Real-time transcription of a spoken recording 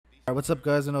Alright, what's up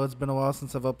guys? I know it's been a while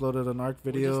since I've uploaded an ARC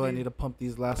video. I need to pump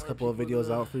these last couple of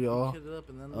videos out for y'all.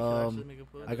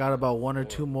 I got about one or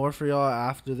two more for y'all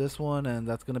after this one, and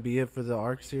that's gonna be it for the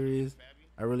ARC series.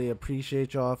 I really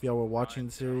appreciate y'all if y'all were watching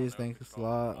the series. Thanks a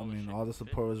lot. I mean, all the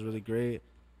support was really great.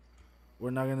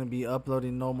 We're not gonna be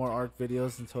uploading no more ARC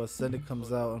videos until Ascended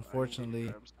comes out,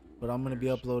 unfortunately. But I'm gonna be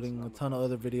uploading a ton of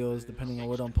other videos depending on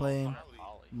what I'm playing.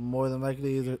 More than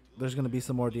likely, there's gonna be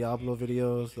some more Diablo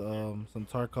videos, some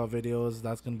Tarkov videos.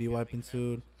 That's gonna be wiping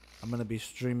soon. I'm gonna be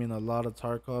streaming a lot of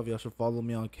Tarkov. Y'all should follow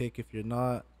me on Kick if you're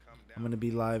not. I'm gonna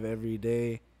be live every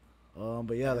day.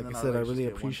 But yeah, like I said, I really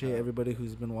appreciate everybody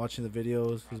who's been watching the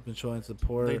videos, who's been showing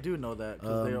support. They do know that. This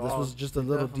was just a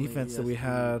little defense that we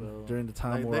had during the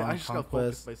time we were on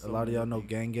Conquest. A lot of y'all know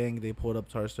Gang. They pulled up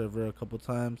to our server a couple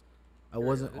times. I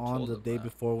wasn't on the day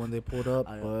before when they pulled up,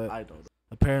 but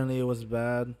apparently it was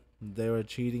bad. They were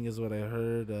cheating is what I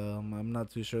heard. I'm not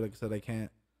too sure. Like I said,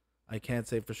 I can't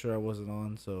say for sure I wasn't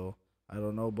on, so I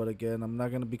don't know. But again, I'm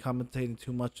not gonna be commentating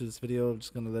too much of this video. I'm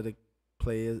just gonna let it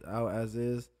play out as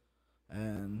is.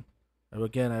 And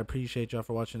again, I appreciate y'all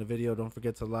for watching the video. Don't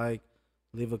forget to like,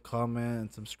 leave a comment,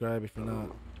 and subscribe if you're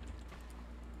not.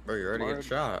 Bro, you already get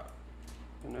shot.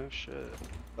 No shit.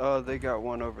 Oh, they got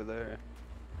one over there.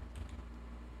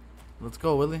 Let's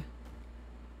go, Willie.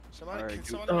 Alright,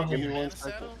 Give me 1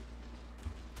 second.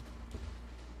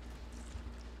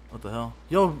 What the hell?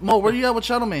 Yo, Mo, where you at with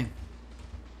Shadow Man?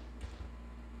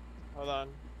 Hold on.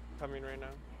 Coming right now.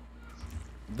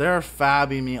 They're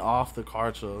fabbing me off the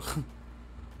car truck.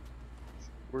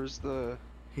 Where's the...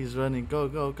 He's running. Go,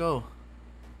 go, go.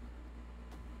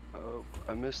 Oh,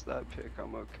 I missed that pick.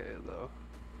 I'm okay, though.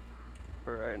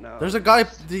 For right now. There's a guy.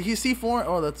 Did he see 4?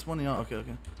 Oh, that's one of y'all. Okay,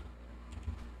 okay.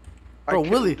 Bro,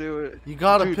 Willie, you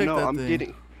gotta pick that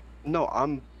thing. No,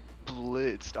 I'm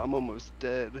blitzed. I'm almost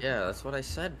dead. Yeah, that's what I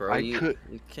said, bro. You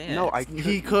can't. No,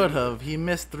 He could have. He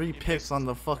missed 3 picks on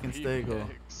the fucking stego.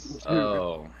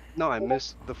 Oh. No, I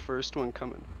missed the first one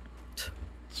coming.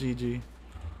 GG.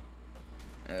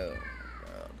 Oh,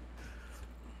 God.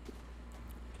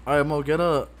 Alright, Mo, get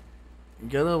a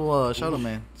Shadow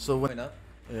Man. So when... up?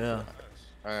 Yeah.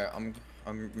 Alright,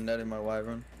 I'm netting my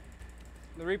wyvern.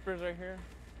 The Reaper's right here.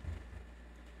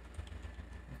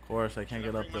 Of course, I can't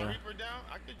get up there.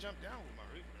 I could jump down with my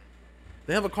Reaper.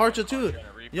 They have a Karcher too.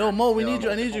 Yo, Mo, we need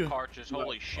you. I need you.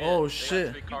 Holy shit. Oh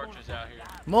shit. Big Karchers out here.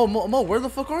 Mo, where the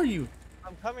fuck are you?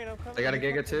 I'm coming. They got a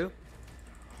Giga too?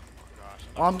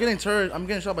 Oh, I'm getting turret. I'm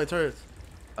getting shot by turrets.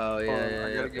 Oh yeah,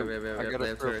 I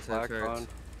gotta throw flak on.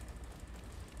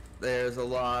 There's a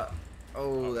lot.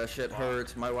 Oh, that shit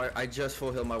hurts. I just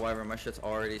full healed my wyvern. My shit's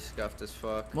already scuffed as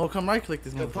fuck. Mo, come right click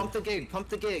this. Yo, pump the gig. Pump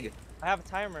the gig. I have a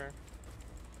timer.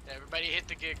 Everybody hit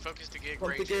the gig. Focus the gig.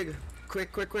 Pump the gig.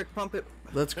 Quick, pump it.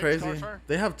 That's crazy.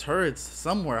 They have turrets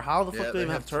somewhere. How the fuck do they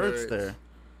even have turrets there?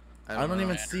 I don't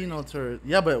even see no turret.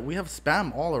 Yeah, but we have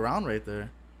spam all around right there.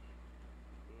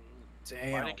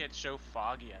 Damn. Why did it get so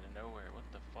foggy out of nowhere? What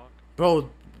the fuck? Bro,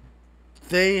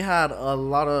 they had a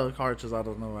lot of cartridges out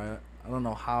of nowhere. I don't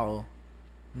know how.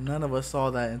 None of us saw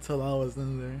that until I was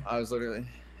in there. I was literally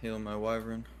healing my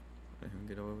wyvern. Let him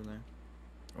get over there.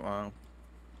 Wow.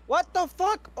 What the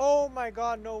fuck? Oh my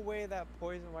god, no way that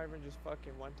poison wyvern just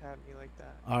fucking one-tapped me like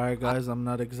that. Alright guys, I'm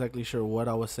not exactly sure what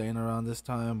I was saying around this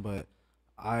time, but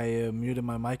I muted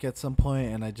my mic at some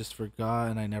point and I just forgot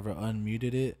and I never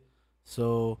unmuted it.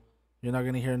 So you're not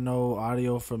going to hear no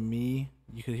audio from me.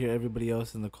 You could hear everybody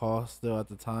else in the call still at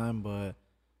the time, but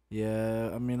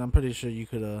yeah, I mean, I'm pretty sure you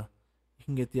can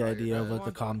get the idea of what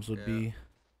the comms would be.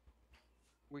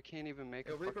 We can't even make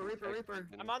a Reaper.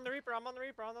 I'm on the Reaper. I'm on the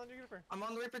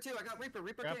Reaper too. I got Reaper.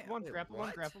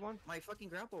 Grapple one. My fucking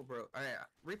grapple, bro. Alright,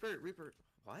 Reaper.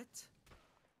 What?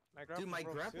 Dude, my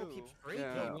grapple keeps breaking.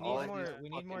 Yeah, we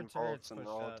need more turrets. And they're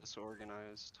all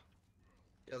disorganized.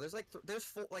 Yo, there's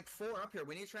four up here.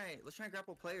 Let's try and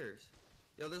grapple players.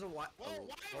 Yo, there's a Whoa,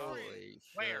 holy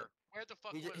shit. Where the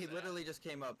fuck was He that? literally just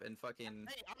came up and fucking.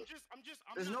 Hey, I'm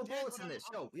There's no not dead, bullets but in this.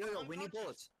 Yo, we need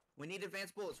bullets. We need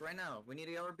advanced bullets right now. We need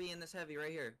a RB in this heavy right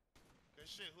here. Good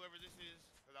shit, whoever this is,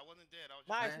 because I wasn't dead. I was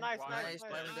just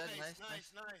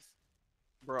Nice.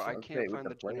 Bro, I can't find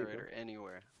the generator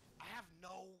anywhere. I have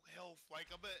no health. Like,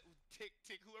 I'm at tick,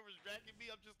 whoever's dragging me,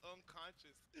 I'm just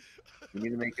unconscious. You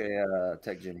need to make a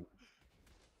tech Jenny.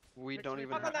 We don't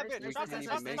even Shotgun have that bitch. we can't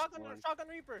even make one. Shotgun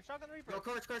Reaper. Yo,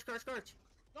 Coach.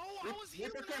 No, I was here.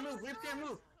 Reaper can't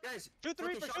move. Guys, Shoot the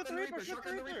Reaper. Shotgun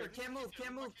the Reaper. Can't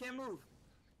move.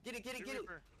 Get it.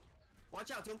 Watch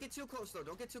out, don't get too close though.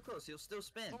 Don't get too close. He'll still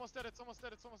spin. It's almost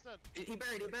dead. He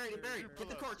buried. Get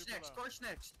the Corch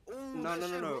next. Ooh,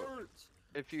 No.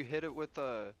 If you hit it with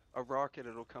a rocket,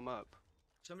 it'll come up.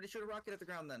 Somebody shoot a rocket at the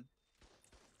ground then.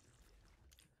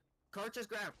 Cart just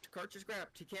grabbed. Cart just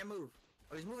grabbed. He can't move.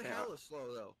 Oh, he's moving hella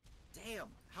slow though. Damn.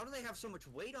 How do they have so much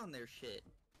weight on their shit?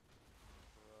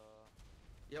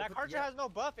 Yo, That Karcher has no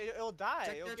buff. It'll die.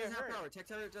 Tech It'll get doesn't have hurt. power. Tech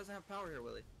doesn't have power here,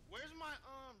 Willie. Where's my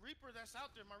Reaper that's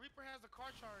out there? My Reaper has the car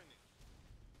char in it.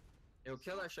 Yo,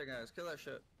 kill that shit, guys. Kill that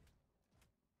shit.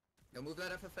 Yo, move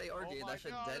that FFA RG. Oh my That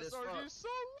shit God, dead as this fuck. RG is so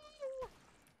low.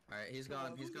 Alright, he's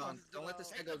gone. He's gone. Don't let the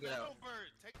Take Stego the get battle out.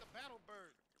 bird. Take the battle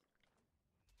bird.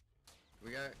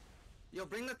 We got. Yo,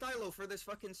 bring the Thylo for this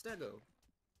fucking Stego.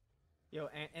 Yo,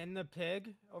 and the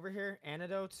pig over here,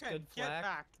 antidotes, good Get flak.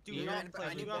 back. Do Yeah, not play.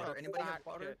 I need Do not water. Anybody have flak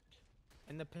water? it.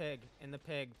 In the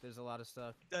pig, there's a lot of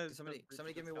stuff. Somebody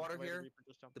give me water here.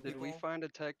 Did we find a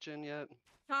tech gen yet?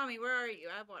 Tommy, where are you?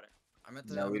 I have water. I'm at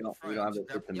the. No, we don't have the front.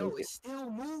 fit to Yo, move it. it's still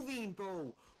moving,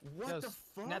 bro. What Yo, the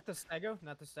fuck? Not the stego,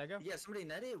 not the stego. Yeah, somebody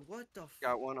net it. What the fuck?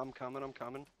 Got one. I'm coming.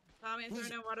 Tommy, I'm Who's-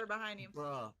 throwing out water behind you.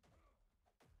 Bruh.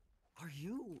 Are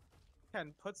you?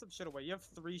 Ken, put some shit away. You have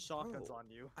 3 shotguns Bro. on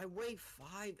you. I weigh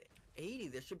 580.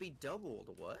 This should be doubled.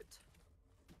 What?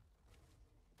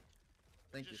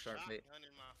 Thank you, Just Shark Mate.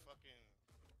 shotgunning my fucking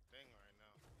thing right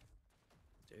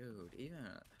now. Dude, even.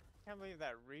 Can't believe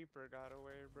that Reaper got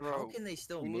away, bro. Bro, How can they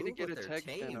still we move need to get with a their tech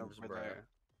gen tames, over bro? there.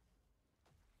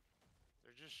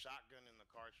 They're just shotgunning the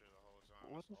Karcher the whole time.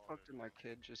 What That's the all fuck they're did my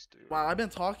doing. kid just do? Wow, I've been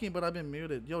talking, but I've been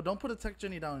muted. Yo, don't put a tech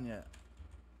Jenny down yet.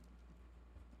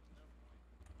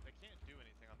 They can't do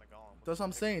anything on the golem. That's what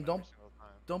I'm saying. Every single time.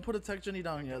 Don't put a tech Jenny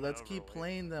down yet. Let's keep Overweight.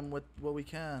 playing them with what we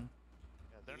can.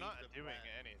 Yeah, they're Need not the doing plan.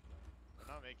 anything. They're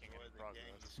not making Enjoy any the progress.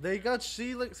 game. They got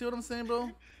see what I'm saying,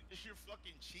 bro? You're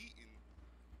fucking cheating.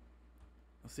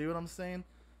 See what I'm saying?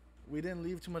 We didn't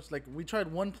leave too much. Like, we tried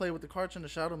one play with the Karch and the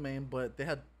Shadow Main, but they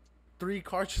had 3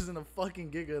 Karches and a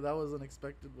fucking Giga. That was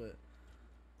unexpected, but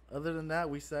other than that,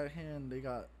 we sat here and they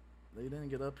didn't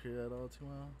get up here at all too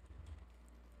well.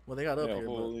 Well, they got up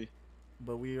here,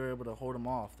 but we were able to hold them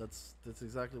off. That's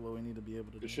exactly what we need to be able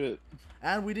to do. Good shit.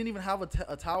 And we didn't even have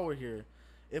a tower here.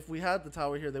 If we had the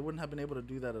tower here, they wouldn't have been able to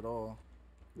do that at all.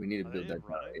 We need to Are build they that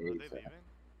tower running? Are they ASAP. leaving?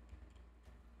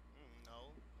 No.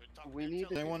 They're talking, We they're need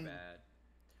telling Anyone Bad.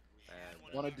 we had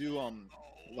one want to in do our-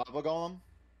 lava golem?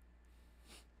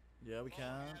 Yeah, we he can.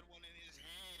 had one in his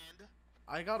hand.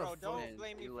 I got Bro, a don't Man,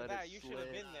 blame me you for let that. it You should have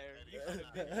slip. been there. You Nah, should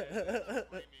have that been is- there. I'm not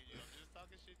blaming you. I'm just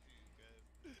talking shit to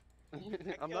you,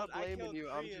 guys. I'm not I blaming killed you.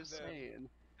 I'm 3 of just them. saying.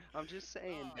 I'm just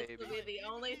saying, Oh, baby. This will be the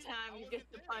only time you get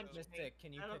to punch me. Mystic,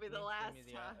 can you That'll pick be the me? last Give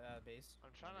me the time. base.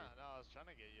 I'm trying to. No, I was trying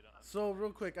to get you to. So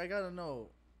real quick, I gotta know.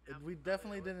 We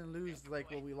definitely didn't lose like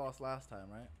what we lost last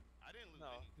time, right? I didn't lose No.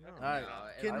 any. No. Alright,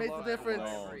 No, can I make the lost difference.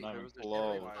 No, every- not There was a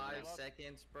blow. shit 5 lost-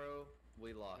 seconds, bro.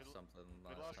 We lost we- something We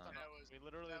last lost time. on. We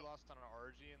literally lost on an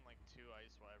RG and like 2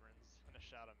 ice wyverns and a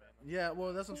shadow man. Yeah,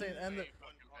 well that's what I'm saying. And Hey,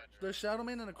 one Karcher. the Shadow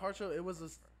Man and the Karcho,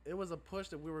 it was a push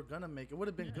that we were gonna make. It would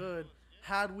have been good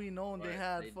had we known they But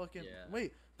had they- fucking. yeah.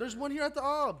 Wait, there's one here at the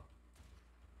ob.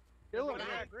 There's one him. in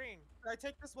that green. Can I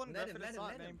take this one? Net Griffin, him, it's net him, not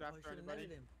net him. named Oh, after you should've anybody.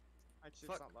 netted him. Actually,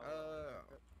 Fuck. it's not loud.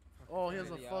 Oh, he has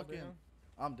a Maybe fucking. Albino?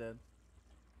 I'm dead.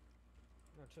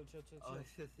 No, chill. Oh,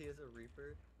 he has a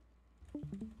Reaper.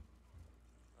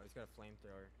 Oh, he's got a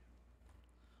flamethrower.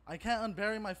 I can't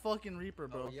unbury my fucking Reaper,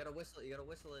 bro. Oh, you gotta whistle it. You gotta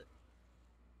whistle it.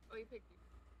 Oh, you picked you.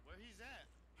 Where he's at?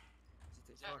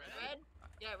 Yeah, red?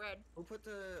 Yeah, red. Who put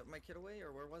my kid away,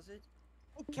 or where was it?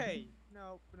 Okay.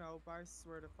 No, but I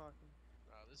swear to fucking.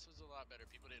 Wow, this was a lot better.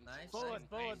 People didn't. Nice. Bullet.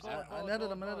 I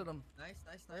netted him. I netted him. Nice.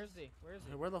 Where is he? Where is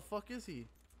he? Where the fuck is he?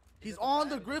 He's He's at the on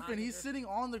the back, Griffin. behind the He's Griffin. sitting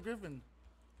on the Griffin.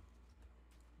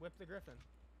 Whip the griffin.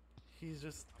 He's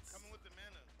just. I'm coming with the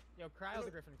mana. Yo, cryo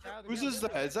the griffin. Cryo the Whose griffin. is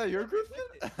that? Is that your Griffin?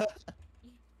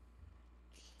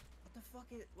 What the fuck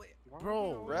is? Wait. Why are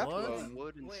Bro, we what? using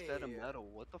wood instead of Wait. metal?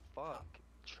 What the fuck?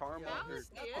 Charm Yeah, under he's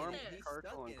stuck in Armed it.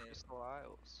 Cartel Stuck and in it. Crystal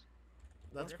Isles.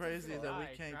 That's Griffin's crazy gonna that we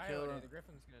die. can't Cryo kill it, him. The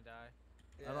griffin's gonna die.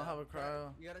 I don't have a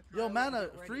cryo. You gotta Yo, cryo, mana,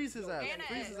 get ready. freeze his Yo, ass. Mana,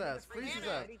 Freeze his mana, ass. Freeze his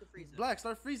mana. ass. I need to freeze him. Black,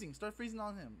 start freezing. Start freezing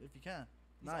on him if you can.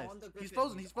 He's Nice. on the He's Griffin.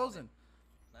 frozen. He's He's on frozen.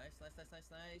 Nice.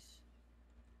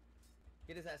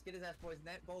 Get his ass, boys.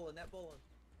 Net bowling.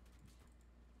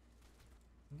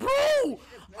 Bro!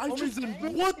 I just.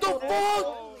 What the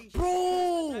fuck?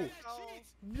 Bro!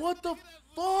 What the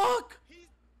fuck?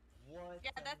 What?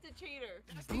 Yeah, that's a cheater.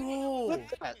 Bro!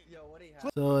 Yo, what do you have?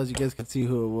 So as you guys can see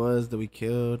who it was that we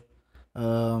killed.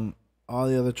 All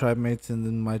the other tribe mates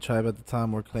in my tribe at the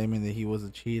time were claiming that he was a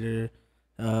cheater.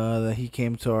 That he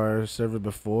came to our server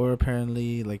before,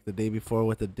 apparently, like the day before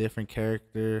with a different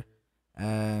character,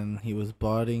 and he was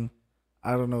botting.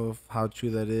 I don't know how true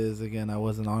that is. Again, I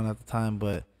wasn't on at the time,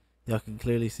 but y'all can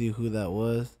clearly see who that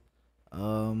was.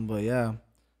 But yeah,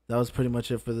 that was pretty much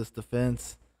it for this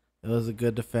defense. It was a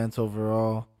good defense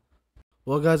overall.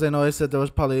 Well, guys, I know I said there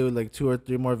was probably like 2 or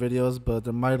 3 more videos, but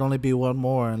there might only be one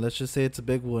more, and let's just say it's a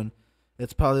big one.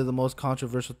 It's probably the most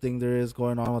controversial thing there is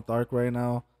going on with Ark right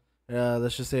now.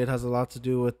 Let's just say it has a lot to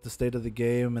do with the state of the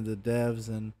game and the devs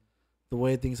and the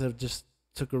way things have just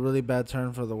took a really bad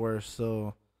turn for the worse.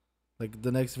 So, like,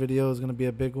 the next video is going to be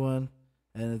a big one,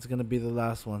 and it's going to be the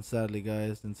last one, sadly,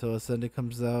 guys, until Ascended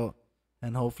comes out,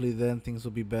 and hopefully then things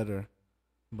will be better.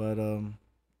 But,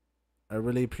 I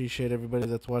really appreciate everybody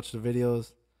that's watched the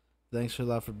videos. Thanks a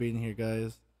lot for being here,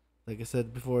 guys. Like I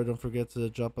said before, don't forget to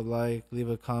drop a like, leave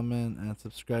a comment, and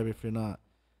subscribe if you're not.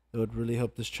 It would really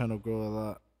help this channel grow a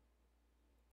lot.